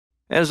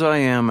As I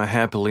am a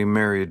happily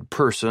married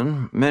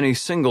person, many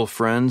single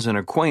friends and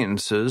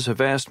acquaintances have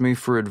asked me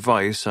for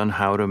advice on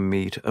how to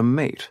meet a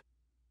mate.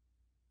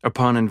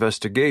 Upon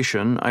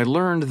investigation, I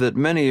learned that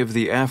many of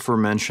the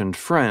aforementioned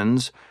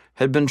friends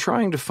had been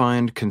trying to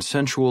find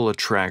consensual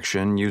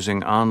attraction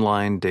using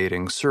online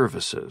dating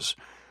services.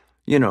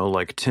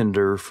 Like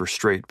Tinder for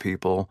straight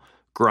people,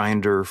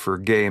 Grindr for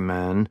gay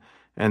men,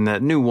 and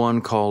that new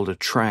one called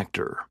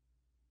Attractor.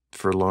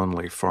 For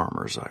lonely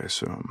farmers, I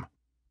assume.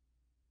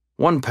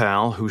 One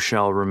pal, who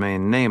shall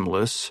remain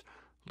nameless,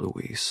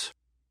 Luis,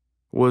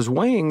 was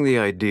weighing the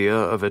idea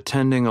of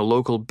attending a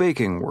local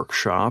baking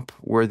workshop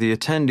where the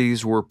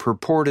attendees were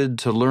purported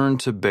to learn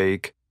to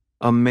bake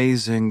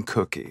amazing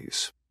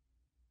cookies.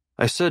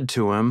 I said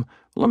to him,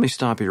 "Let me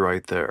stop you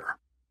right there.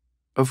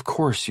 Of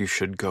course you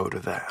should go to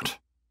that.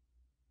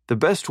 The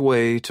best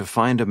way to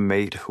find a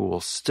mate who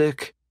will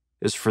stick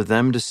is for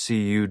them to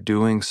see you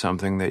doing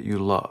something that you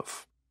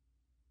love."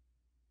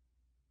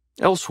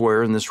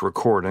 Elsewhere in this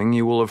recording,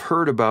 you will have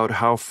heard about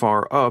how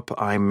far up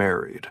I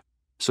married,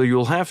 so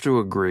you'll have to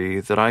agree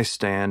that I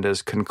stand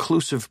as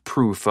conclusive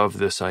proof of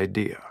this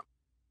idea.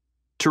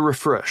 To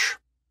refresh,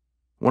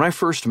 when I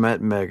first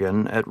met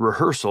Megan at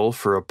rehearsal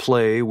for a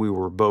play we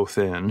were both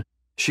in,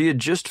 she had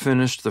just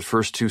finished the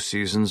first 2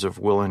 seasons of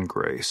Will and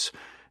Grace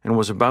and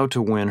was about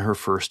to win her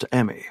first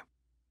Emmy.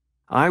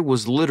 I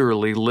was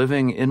literally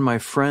living in my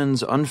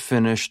friend's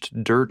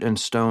unfinished dirt and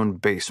stone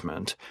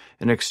basement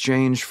in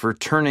exchange for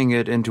turning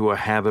it into a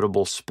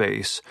habitable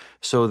space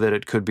so that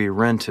it could be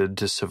rented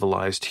to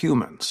civilized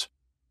humans.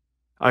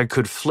 I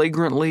could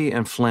flagrantly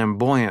and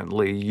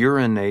flamboyantly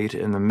urinate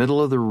in the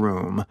middle of the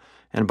room,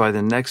 and by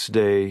the next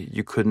day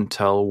you couldn't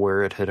tell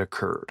where it had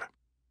occurred.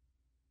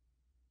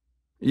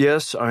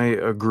 Yes, I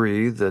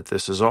agree that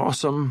this is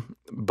awesome,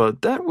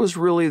 but that was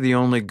really the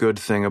only good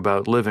thing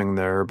about living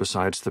there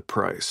besides the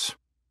price.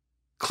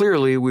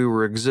 Clearly, we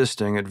were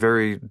existing at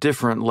very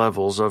different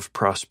levels of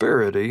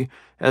prosperity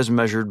as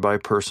measured by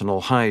personal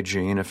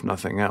hygiene, if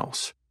nothing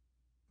else.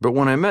 But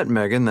when I met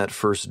Megan that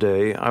first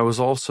day, I was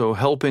also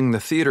helping the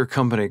theater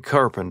company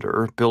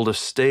carpenter build a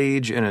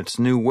stage in its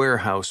new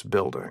warehouse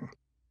building.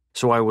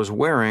 So I was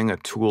wearing a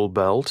tool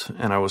belt,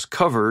 and I was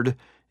covered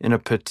in a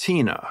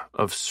patina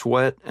of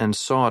sweat and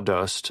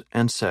sawdust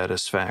and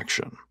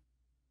satisfaction.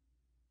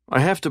 I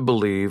have to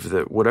believe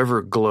that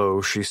whatever glow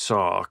she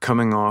saw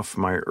coming off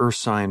my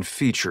ursine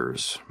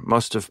features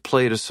must have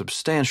played a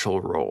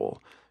substantial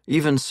role,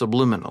 even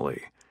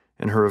subliminally,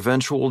 in her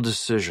eventual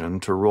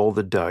decision to roll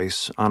the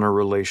dice on a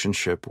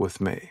relationship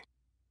with me.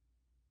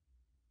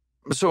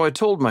 So I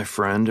told my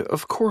friend,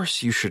 of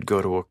course you should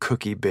go to a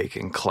cookie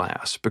baking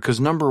class, because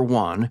number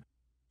one,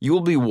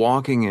 you'll be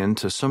walking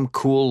into some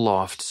cool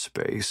loft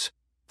space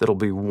that'll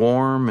be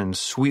warm and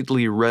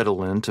sweetly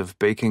redolent of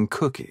baking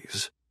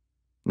cookies.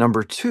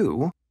 Number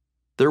two,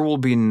 there will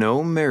be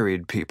no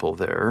married people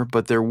there,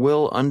 but there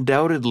will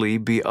undoubtedly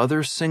be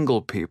other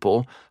single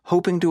people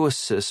hoping to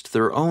assist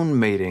their own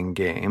mating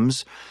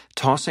games,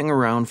 tossing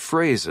around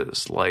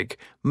phrases like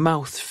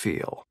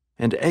mouthfeel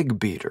and egg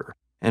beater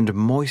and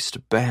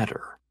moist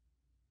batter.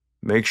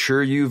 Make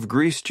sure you've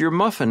greased your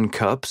muffin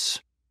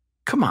cups.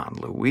 Come on,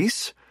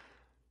 Luis.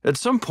 At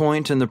some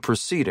point in the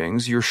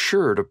proceedings, you're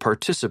sure to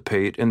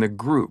participate in the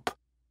group,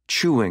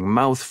 chewing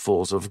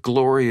mouthfuls of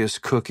glorious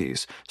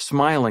cookies,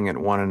 smiling at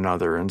one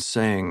another and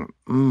saying,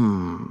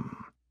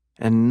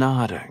 and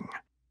nodding.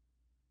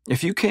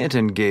 If you can't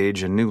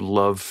engage a new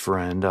love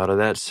friend out of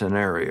that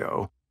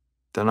scenario,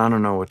 then I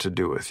don't know what to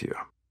do with you.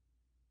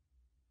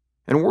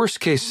 In worst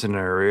case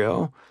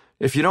scenario,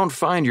 if you don't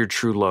find your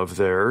true love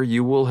there,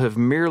 you will have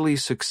merely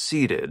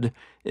succeeded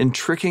in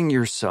tricking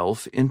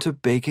yourself into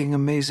baking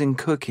amazing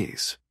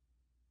cookies.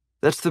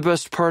 That's the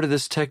best part of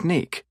this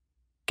technique.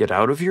 Get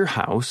out of your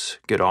house,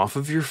 get off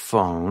of your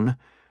phone,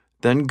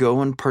 then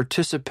go and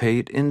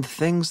participate in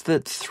things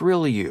that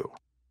thrill you.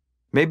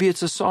 Maybe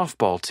it's a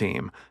softball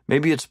team,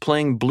 maybe it's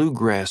playing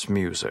bluegrass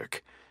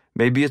music,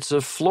 maybe it's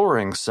a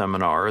flooring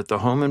seminar at the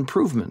Home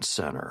Improvement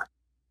Center.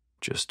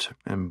 Just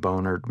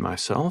embonered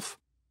myself.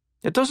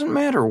 It doesn't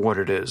matter what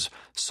it is,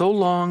 so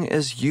long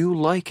as you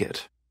like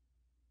it.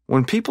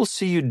 When people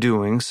see you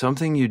doing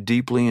something you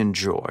deeply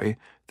enjoy,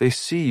 they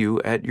see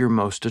you at your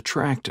most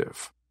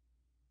attractive.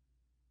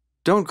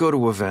 Don't go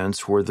to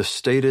events where the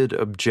stated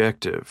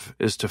objective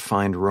is to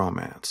find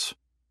romance.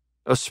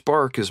 A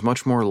spark is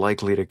much more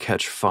likely to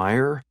catch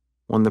fire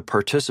when the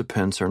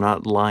participants are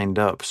not lined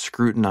up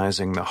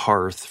scrutinizing the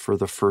hearth for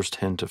the first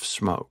hint of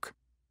smoke.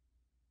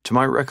 To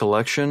my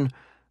recollection,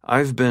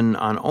 I've been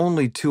on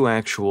only 2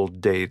 actual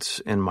dates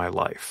in my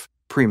life,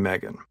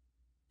 pre-Megan.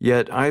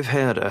 Yet I've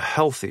had a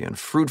healthy and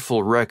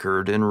fruitful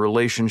record in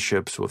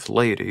relationships with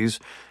ladies,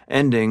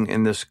 ending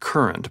in this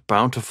current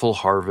bountiful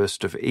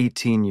harvest of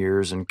 18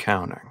 years and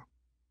counting.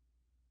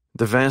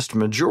 The vast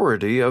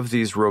majority of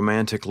these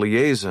romantic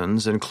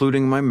liaisons,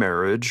 including my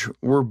marriage,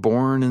 were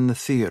born in the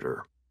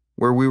theater,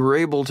 where we were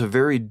able to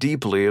very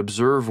deeply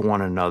observe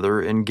one another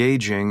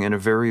engaging in a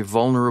very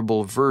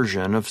vulnerable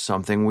version of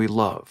something we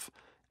love,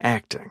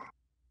 acting.